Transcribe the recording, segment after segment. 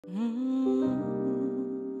I'm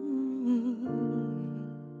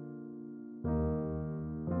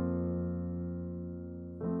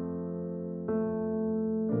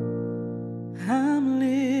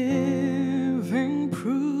living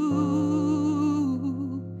proof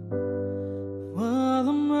what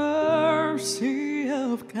the mercy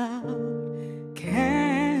of God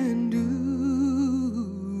can do.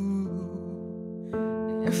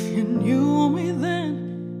 If you knew me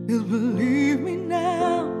then, you'll believe me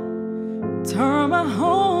now. Turn my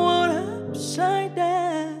whole world upside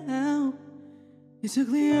down. He took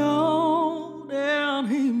the old and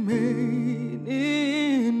he made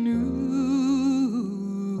it new.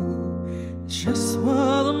 Just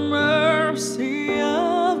what the mercy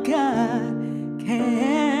of God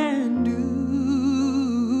can do.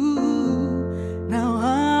 Now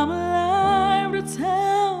I'm alive to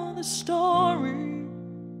tell the story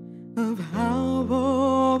of how I've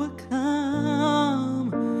overcome.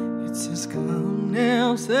 It's His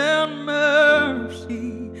goodness and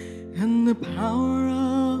mercy and the power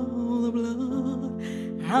of the blood.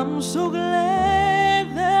 I'm so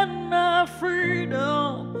glad that my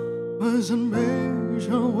freedom wasn't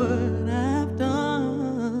measured what I've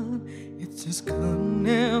done. It's His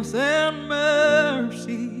goodness and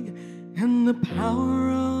mercy and the power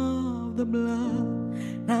of the blood.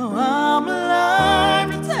 Now I'm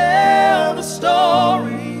alive to tell the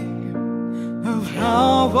story of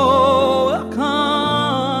how I've overcome.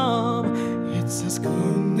 It's His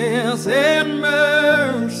goodness and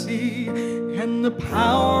mercy and the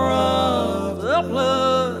power of the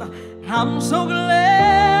blood. I'm so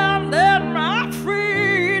glad that my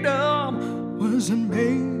freedom wasn't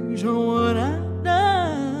measured what I've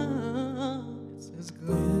done. It's His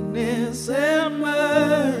goodness and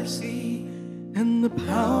mercy and the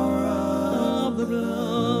power of the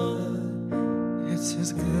blood. It's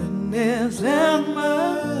His goodness and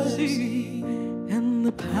mercy and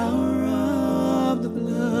the power of the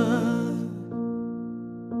blood.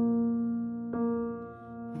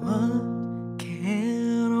 What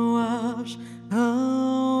can wash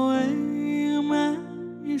away my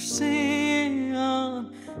sin?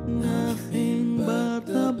 Nothing but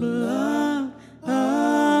the blood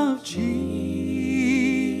of Jesus.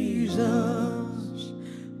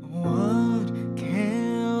 What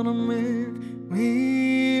can make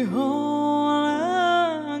me whole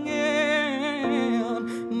again?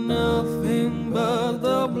 Nothing but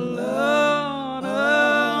the blood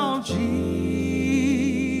of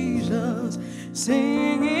Jesus.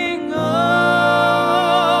 Singing,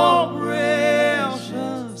 oh,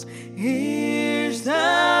 precious is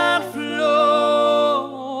that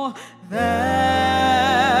flow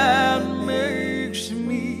that makes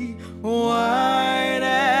me white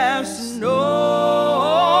as snow.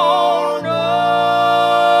 No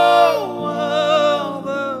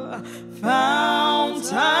other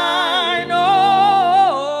fount I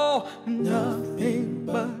know. Nothing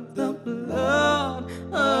but the blood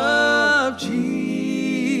of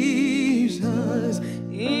Jesus.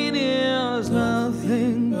 It is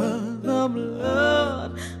nothing but the blood